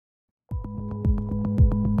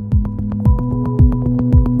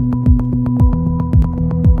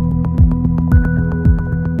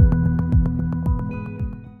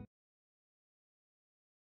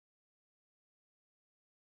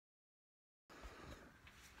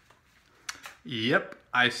Yep,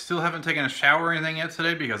 I still haven't taken a shower or anything yet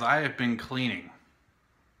today because I have been cleaning.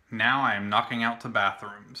 Now I am knocking out to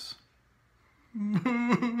bathrooms.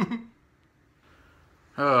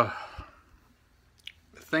 uh,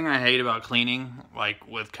 the thing I hate about cleaning, like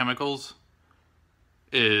with chemicals,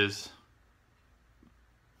 is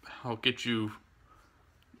how it gets you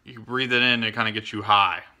breathe it in, it kind of gets you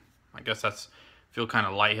high. I guess feel kind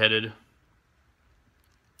of lightheaded.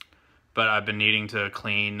 But I've been needing to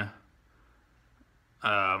clean,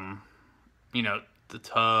 you know, the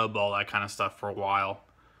tub, all that kind of stuff for a while.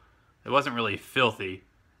 It wasn't really filthy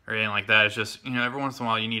or anything like that. It's just, you know, every once in a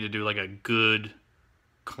while you need to do like a good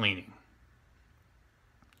cleaning.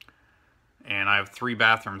 And I have 3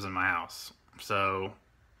 bathrooms in my house. So,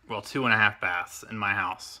 well, 2.5 baths in my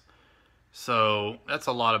house. So that's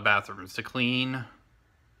a lot of bathrooms to clean.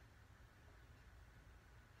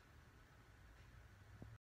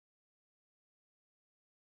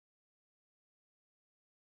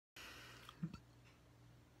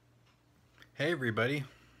 Hey everybody.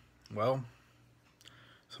 Well,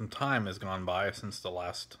 some time has gone by since the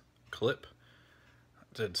last clip. I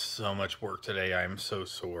did so much work today, I am so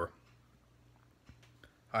sore.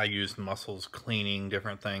 I used muscles cleaning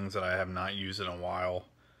different things that I have not used in a while.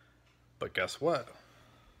 But guess what?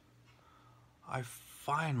 I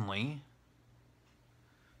finally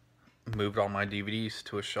moved all my DVDs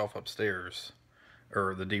to a shelf upstairs.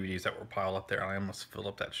 Or the DVDs that were piled up there, and I almost filled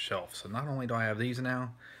up that shelf. So not only do I have these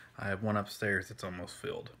now, I have one upstairs that's almost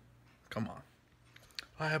filled. Come on.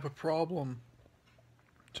 I have a problem.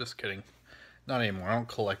 Just kidding. Not anymore. I don't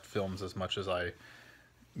collect films as much as I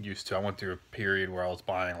used to. I went through a period where I was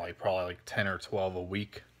buying probably like 10 or 12 a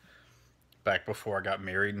week back before I got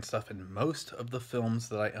married and stuff. And most of the films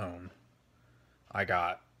that I own, I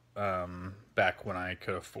got back when I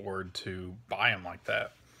could afford to buy them like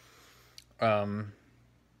that.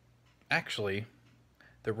 Actually,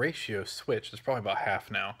 the ratio switched. It's probably about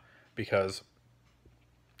half now because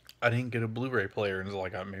I didn't get a Blu-ray player until I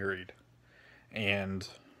got married. And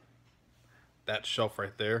that shelf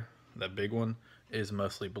right there, that big one, is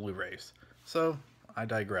mostly Blu-rays. So, I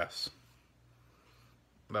digress.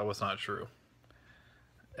 That was not true.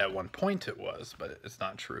 At one point it was, but it's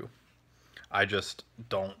not true. I just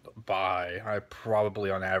don't buy. I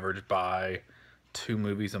probably on average buy 2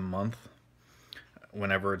 movies a month.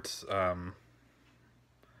 Whenever it's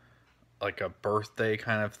like a birthday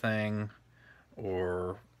kind of thing,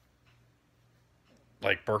 or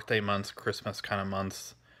like birthday months, Christmas kind of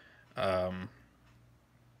months, so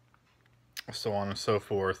on and so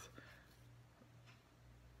forth.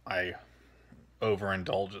 I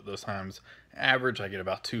overindulge at those times. Average, I get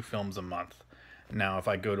about 2 films a month. Now, if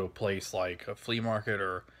I go to a place like a flea market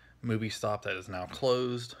or movie stop that is now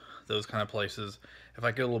closed, those kind of places, if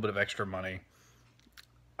I get a little bit of extra money,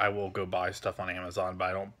 I will go buy stuff on Amazon, but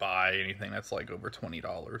I don't buy anything that's like over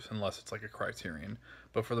 $20 unless it's like a Criterion.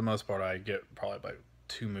 But for the most part, I get probably about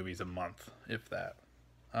 2 movies a month, if that.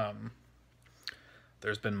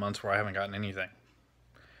 There's been months where I haven't gotten anything.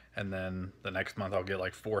 And then the next month I'll get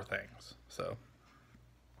like 4 things. So,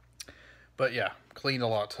 but yeah, cleaned a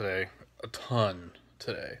lot today. A ton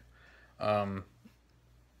today.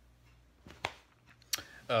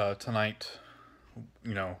 Tonight,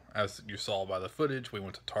 you know, as you saw by the footage, we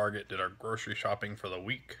went to Target, did our grocery shopping for the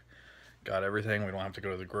week, got everything. We don't have to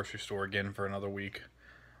go to the grocery store again for another week.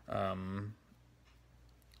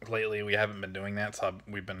 Lately, we haven't been doing that, so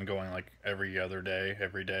we've been going like every other day,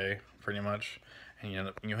 every day, pretty much, and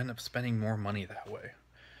you end up spending more money that way.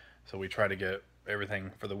 So we try to get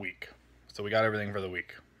everything for the week. So we got everything for the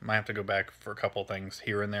week. Might have to go back for a couple things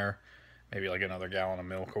here and there, maybe like another gallon of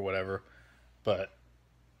milk or whatever, but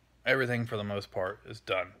everything for the most part is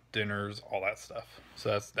done. Dinners, all that stuff.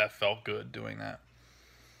 So that felt good doing that.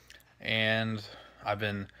 And I've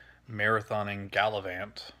been marathoning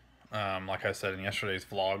Gallivant, like I said in yesterday's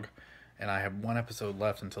vlog, and I have 1 episode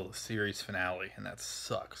left until the series finale, and that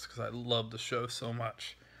sucks because I love the show so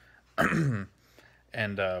much. And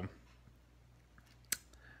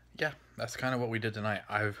yeah, that's kind of what we did tonight.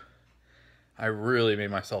 I really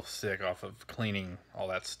made myself sick off of cleaning all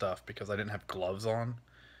that stuff because I didn't have gloves on.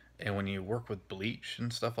 And when you work with bleach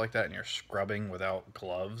and stuff like that and you're scrubbing without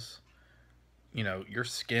gloves, you know, your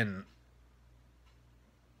skin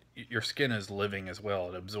is living as well.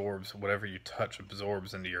 It absorbs whatever you touch,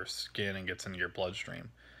 absorbs into your skin and gets into your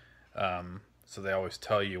bloodstream. So they always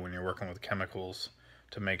tell you when you're working with chemicals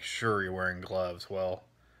to make sure you're wearing gloves. Well,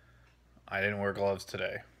 I didn't wear gloves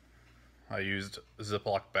today. I used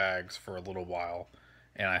Ziploc bags for a little while,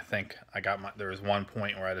 and I think there was one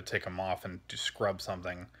point where I had to take them off and to scrub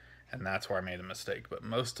something, and that's where I made a mistake. But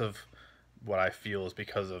most of what I feel is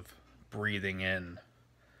because of breathing in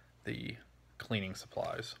the cleaning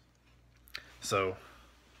supplies. So,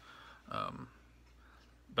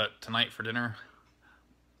 but tonight for dinner,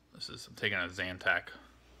 I'm taking a Zantac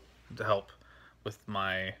to help with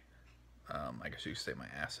my, I guess you could say my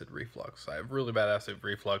acid reflux. I have really bad acid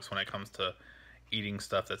reflux when it comes to eating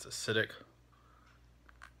stuff that's acidic.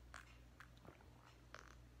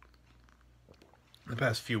 The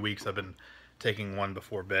past few weeks I've been taking one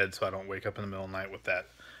before bed so I don't wake up in the middle of the night with that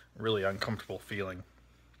really uncomfortable feeling.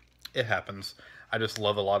 It happens. I just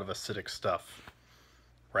love a lot of acidic stuff.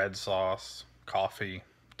 Red sauce, coffee,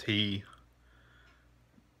 tea,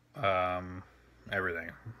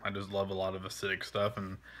 everything. I just love a lot of acidic stuff,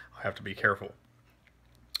 and I have to be careful.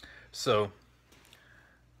 So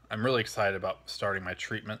I'm really excited about starting my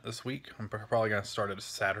treatment this week. I'm probably going to start it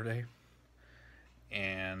Saturday,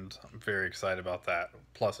 and I'm very excited about that.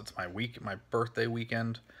 Plus, it's my birthday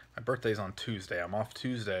weekend. My birthday's on Tuesday. I'm off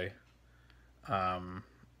Tuesday,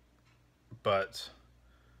 but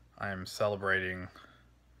I'm celebrating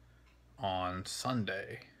on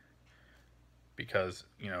Sunday because,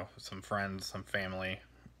 some friends, some family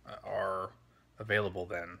are available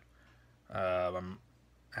then. I'm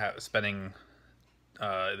spending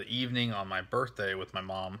the evening on my birthday with my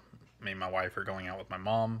mom. Me and my wife are going out with my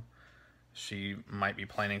mom. She might be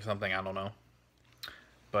planning something, I don't know.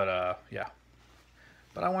 But, yeah.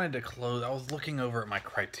 But I wanted to close. I was looking over at my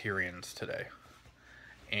Criterions today,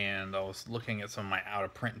 and I was looking at some of my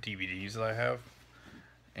out-of-print DVDs that I have,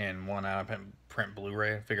 and one out-of-print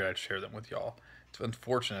Blu-ray. I figured I'd share them with y'all. It's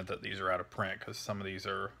unfortunate that these are out of print, because some of these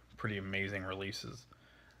are pretty amazing releases.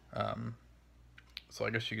 So I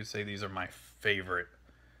guess you could say these are my favorite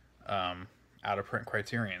out-of-print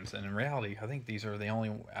Criterions, and in reality, I think these are the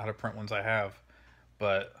only out-of-print ones I have,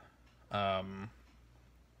 but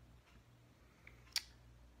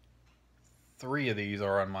three of these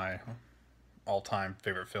are on my all-time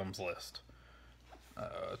favorite films list.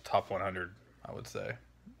 Top 100, I would say.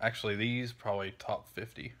 Actually, these probably top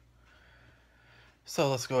 50.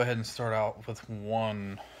 So let's go ahead and start out with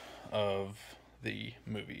one of the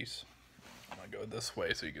movies. I'm gonna go this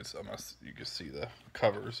way so you can see the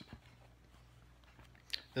covers.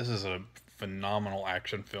 This is a phenomenal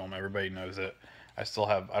action film. Everybody knows it. I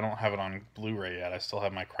don't have it on Blu-ray yet. I still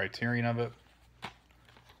have my Criterion of it.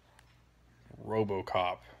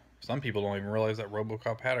 RoboCop. Some people don't even realize that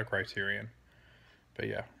RoboCop had a Criterion. But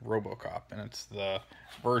yeah, RoboCop, and it's the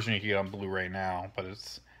version you can get on Blu-ray now, but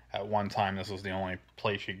at one time this was the only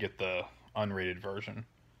place you get the unrated version.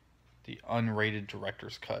 The unrated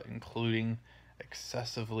director's cut, including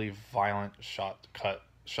excessively violent shots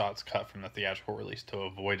cut from the theatrical release to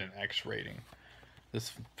avoid an X rating.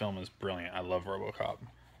 This film is brilliant. I love RoboCop.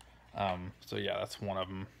 So yeah, that's one of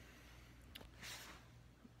them.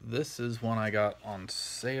 This is one I got on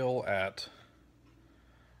sale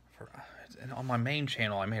on my main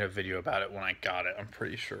channel. I made a video about it when I got it, I'm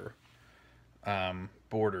pretty sure.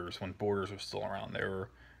 Borders, when Borders was still around, they were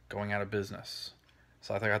going out of business.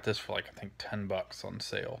 So I got this for I think $10 on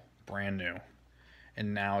sale, brand new.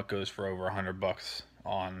 And now it goes for over $100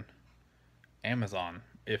 on Amazon,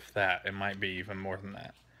 if that. It might be even more than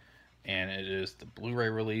that. And it is the Blu-ray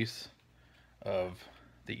release of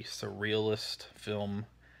the surrealist film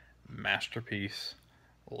masterpiece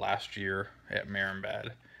Last Year at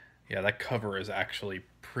Marienbad. Yeah, that cover is actually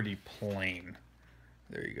pretty plain.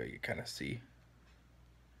 There you go, you kind of see.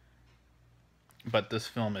 But this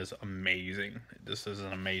film is amazing. This is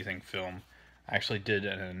an amazing film. I actually did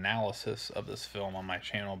an analysis of this film on my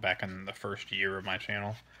channel back in the first year of my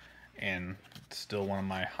channel, and it's still one of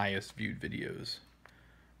my highest viewed videos.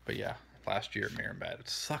 But yeah, Last Year at Marienbad. It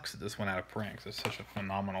sucks that this went out of print because it's such a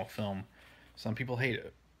phenomenal film. Some people hate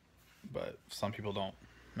it, but some people don't,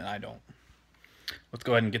 and I don't. Let's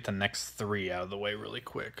go ahead and get the next three out of the way really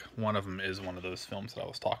quick. One of them is one of those films that I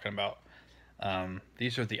was talking about.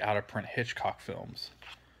 These are the out-of-print Hitchcock films.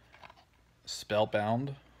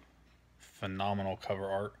 Spellbound. Phenomenal cover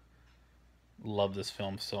art. Love this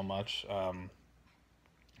film so much.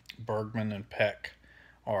 Bergman and Peck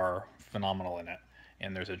are phenomenal in it.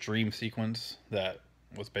 And there's a dream sequence that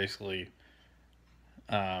was basically...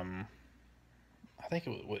 I think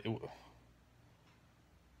it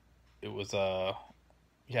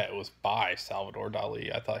was by Salvador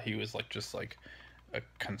Dali. I thought he was just a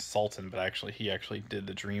consultant, but he actually did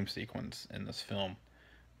the dream sequence in this film.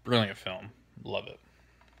 Brilliant film. Love it.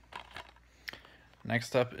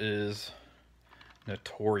 Next up is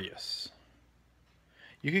Notorious.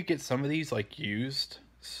 You could get some of these used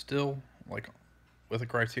still, with a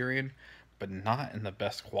Criterion, but not in the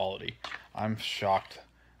best quality. I'm shocked.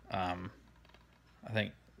 I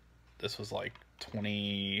think this was like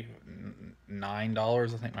 $29.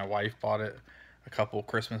 I think my wife bought it a couple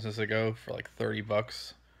Christmases ago for like 30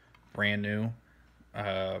 bucks, brand new.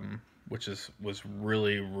 Which was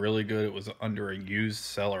really, really good. It was under a used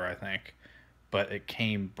seller, I think, but it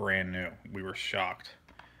came brand new. We were shocked.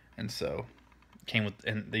 And so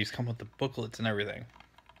and these come with the booklets and everything.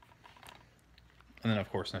 And then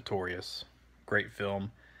of course Notorious, great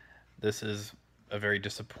film. This is a very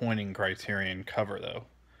disappointing Criterion cover though.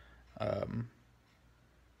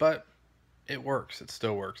 But it works. It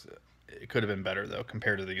still works. It could have been better though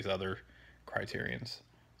compared to these other Criterions.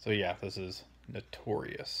 So yeah, this is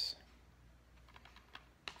Notorious.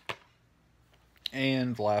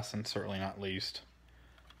 And last and certainly not least,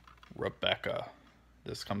 Rebecca.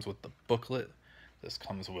 This comes with the booklet. This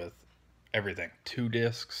comes with everything. 2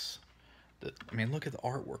 discs. I mean, look at the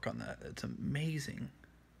artwork on that. It's amazing.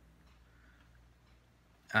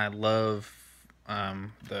 I love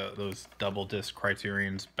those double disc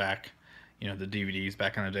Criterions back, you know, the DVDs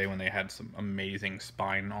back in the day when they had some amazing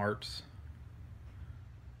spine arts.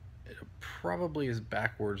 It probably is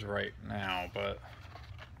backwards right now, but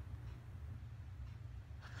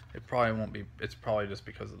it probably won't be. It's probably just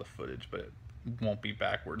because of the footage, but it won't be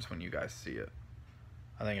backwards when you guys see it.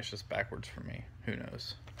 I think it's just backwards for me. Who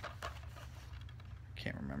knows?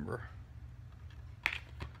 Can't remember.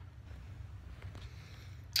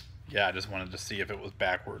 Yeah, I just wanted to see if it was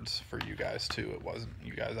backwards for you guys too. It wasn't.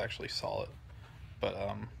 You guys actually saw it. But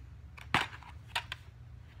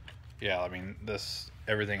yeah, I mean,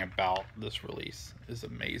 everything about this release is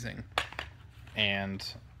amazing. And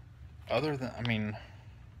other than, I mean,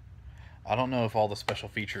 I don't know if all the special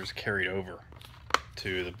features carried over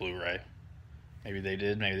to the Blu-ray. Maybe they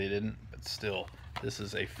did, maybe they didn't, but still, this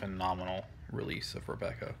is a phenomenal release of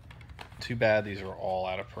Rebecca. Too bad these are all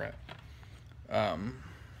out of print.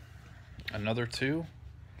 Another 2.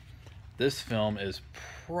 This film is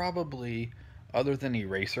probably, other than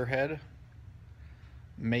Eraserhead,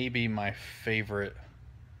 maybe my favorite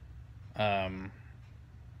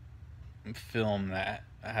film that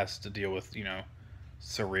has to deal with, you know,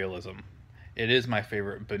 surrealism. It is my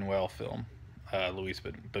favorite Buñuel film, Luis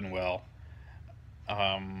Buñuel.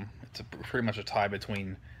 It's pretty much a tie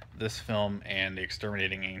between this film and The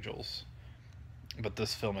Exterminating Angels. But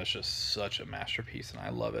this film is just such a masterpiece, and I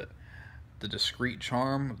love it. The discreet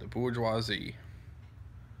charm of the bourgeoisie.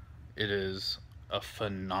 It is a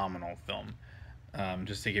phenomenal film.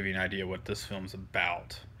 Just to give you an idea what this film's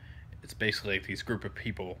about, it's basically like these group of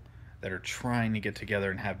people that are trying to get together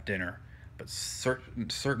and have dinner, but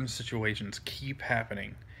certain situations keep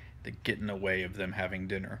happening that get in the way of them having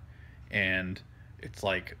dinner. And it's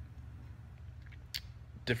like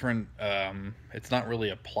different, it's not really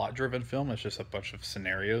a plot driven film, it's just a bunch of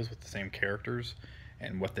scenarios with the same characters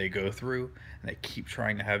and what they go through, and they keep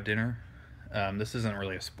trying to have dinner. This isn't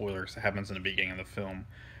really a spoiler because it happens in the beginning of the film.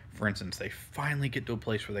 For instance, they finally get to a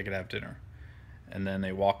place where they could have dinner, and then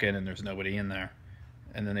they walk in and there's nobody in there,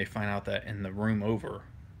 and then they find out that in the room over,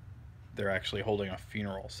 they're actually holding a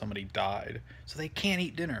funeral. Somebody died, so they can't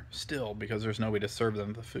eat dinner still because there's nobody to serve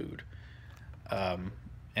them the food. And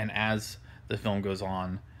as the film goes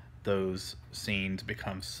on, those scenes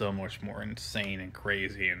become so much more insane and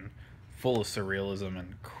crazy and full of surrealism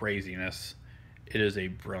and craziness. It is a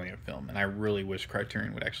brilliant film, and I really wish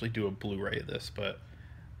Criterion would actually do a Blu-ray of this, but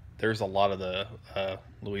there's a lot of the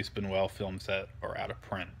Luis Buñuel films that are out of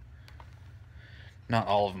print. Not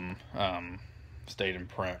all of them stayed in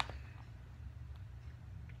print.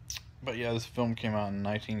 But yeah, this film came out in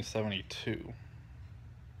 1972.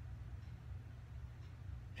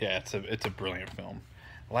 Yeah, it's a brilliant film.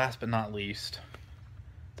 Last but not least,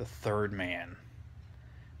 The Third Man.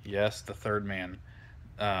 Yes, The Third Man.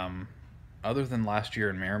 Other than last year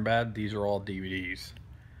in Marienbad, these are all DVDs.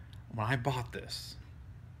 When I bought this,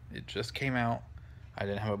 it just came out. I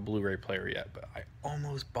didn't have a Blu-ray player yet, but I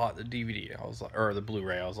almost bought the DVD. I was like, or the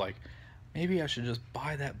Blu-ray. I was like, maybe I should just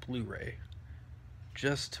buy that Blu-ray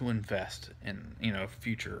just to invest in, you know,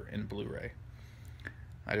 future in Blu-ray.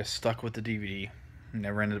 I just stuck with the DVD.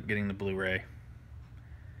 Never ended up getting the Blu-ray.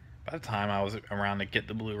 By the time I was around to get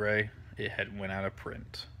the Blu-ray, it had went out of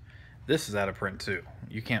print. This is out of print too.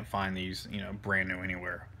 You can't find these, you know, brand new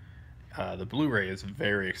anywhere. The Blu-ray is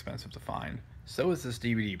very expensive to find. So is this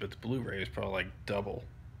DVD, but the Blu-ray is probably like double,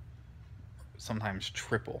 sometimes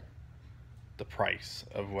triple the price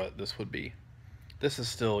of what this would be. This is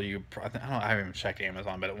still, I haven't even checked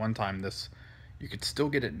Amazon, but at one time you could still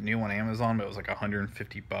get it new on Amazon, but it was like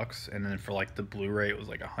 $150, and then for like the Blu-ray it was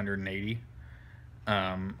like $180.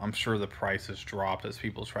 I'm sure the price has dropped as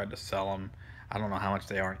people tried to sell them. I don't know how much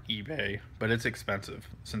they are on eBay, but it's expensive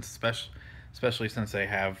especially since they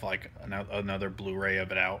have like another Blu-ray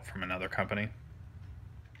of it out from another company.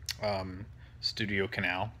 Um, Studio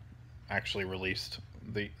Canal actually released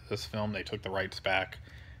this film. They took the rights back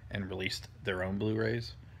and released their own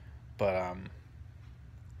Blu-rays. But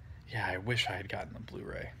yeah, I wish I had gotten the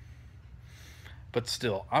Blu-ray. But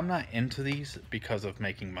still, I'm not into these because of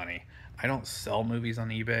making money. I don't sell movies on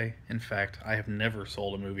eBay. In fact, I have never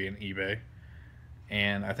sold a movie on eBay.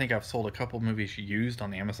 And I think I've sold a couple movies used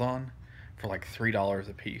on Amazon for like $3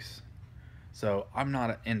 a piece. So I'm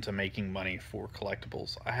not into making money for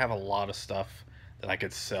collectibles. I have a lot of stuff that I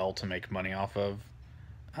could sell to make money off of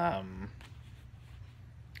um,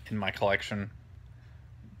 in my collection.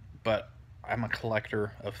 But I'm a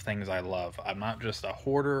collector of things I love. I'm not just a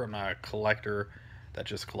hoarder. I'm not a collector that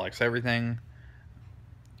just collects everything.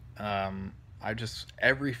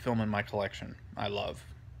 Every film in my collection I love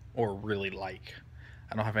or really like.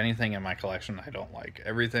 I don't have anything in my collection I don't like.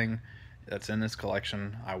 Everything that's in this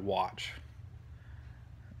collection I watch.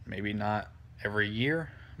 Maybe not every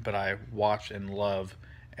year, but I watch and love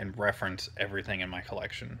and reference everything in my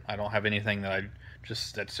collection. I don't have anything that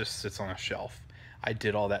just sits on a shelf. I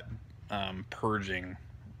did all that purging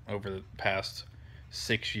over the past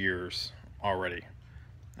 6 years already.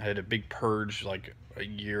 I did a big purge like a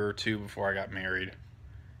year or two before I got married,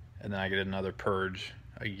 and then I did another purge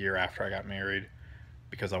a year after I got married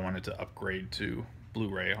because I wanted to upgrade to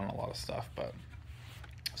Blu-ray on a lot of stuff. But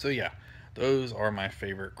so yeah, those are my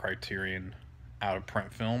favorite Criterion out of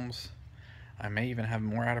print films. I may even have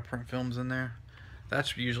more out of print films in there.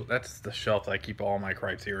 That's the shelf that I keep all my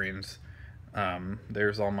Criterions.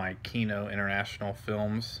 There's all my Kino International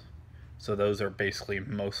films. So those are basically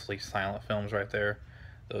mostly silent films right there.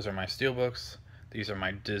 Those are my steelbooks. These are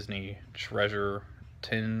my Disney treasure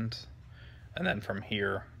tins. And then from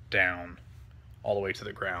here down, all the way to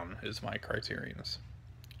the ground, is my Criterions.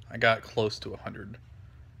 I got close to 100.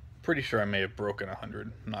 Pretty sure I may have broken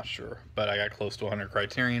 100. I'm not sure. But I got close to 100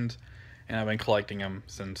 Criterions. And I've been collecting them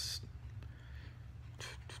since...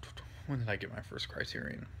 When did I get my first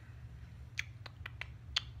Criterion?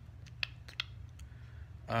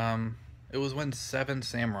 It was when Seven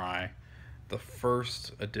Samurai, the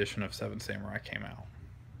first edition of Seven Samurai, came out.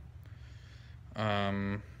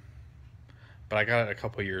 But I got it a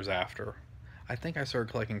couple years after. I think I started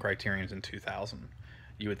collecting Criterions in 2000.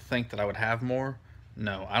 You would think that I would have more.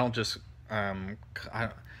 No, I don't just...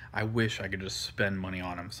 I wish I could just spend money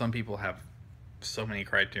on them. Some people have so many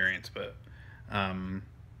Criterions, but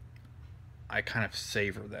I kind of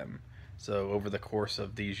savor them. So over the course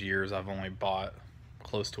of these years, I've only bought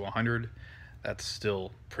close to 100. That's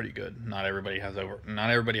still pretty good. Not everybody has 100. Not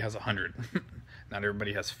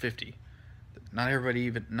everybody has 50. Not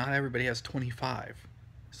everybody has 25.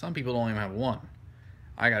 Some people don't even have one.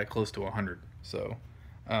 I got it close to 100. So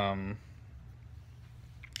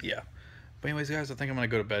yeah. But anyways, guys, I think I'm gonna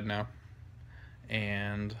go to bed now,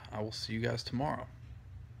 and I will see you guys tomorrow.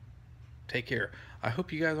 Take care. I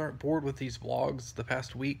hope you guys aren't bored with these vlogs the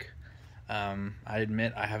past week. I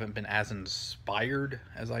admit I haven't been as inspired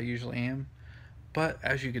as I usually am, but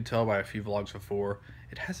as you could tell by a few vlogs before,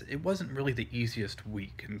 it wasn't really the easiest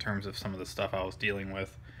week in terms of some of the stuff I was dealing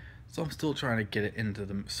with. So I'm still trying to get it into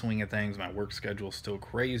the swing of things. My work schedule's still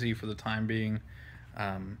crazy for the time being,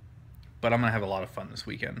 but I'm gonna have a lot of fun this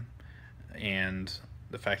weekend. And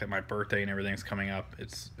the fact that my birthday and everything's coming up,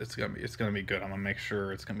 it's gonna be good. I'm gonna make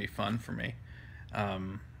sure it's gonna be fun for me.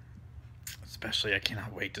 Especially, I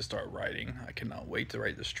cannot wait to start writing. I cannot wait to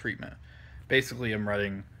write this treatment. Basically, I'm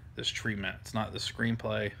writing this treatment. It's not the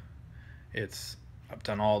screenplay. I've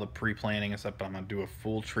done all the pre-planning and stuff, but I'm gonna do a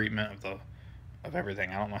full treatment of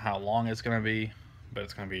everything. I don't know how long it's gonna be, but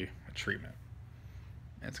it's gonna be a treatment.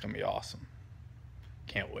 It's gonna be awesome.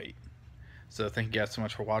 Can't wait. So thank you guys so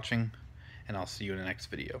much for watching, and I'll see you in the next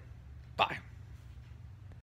video. Bye.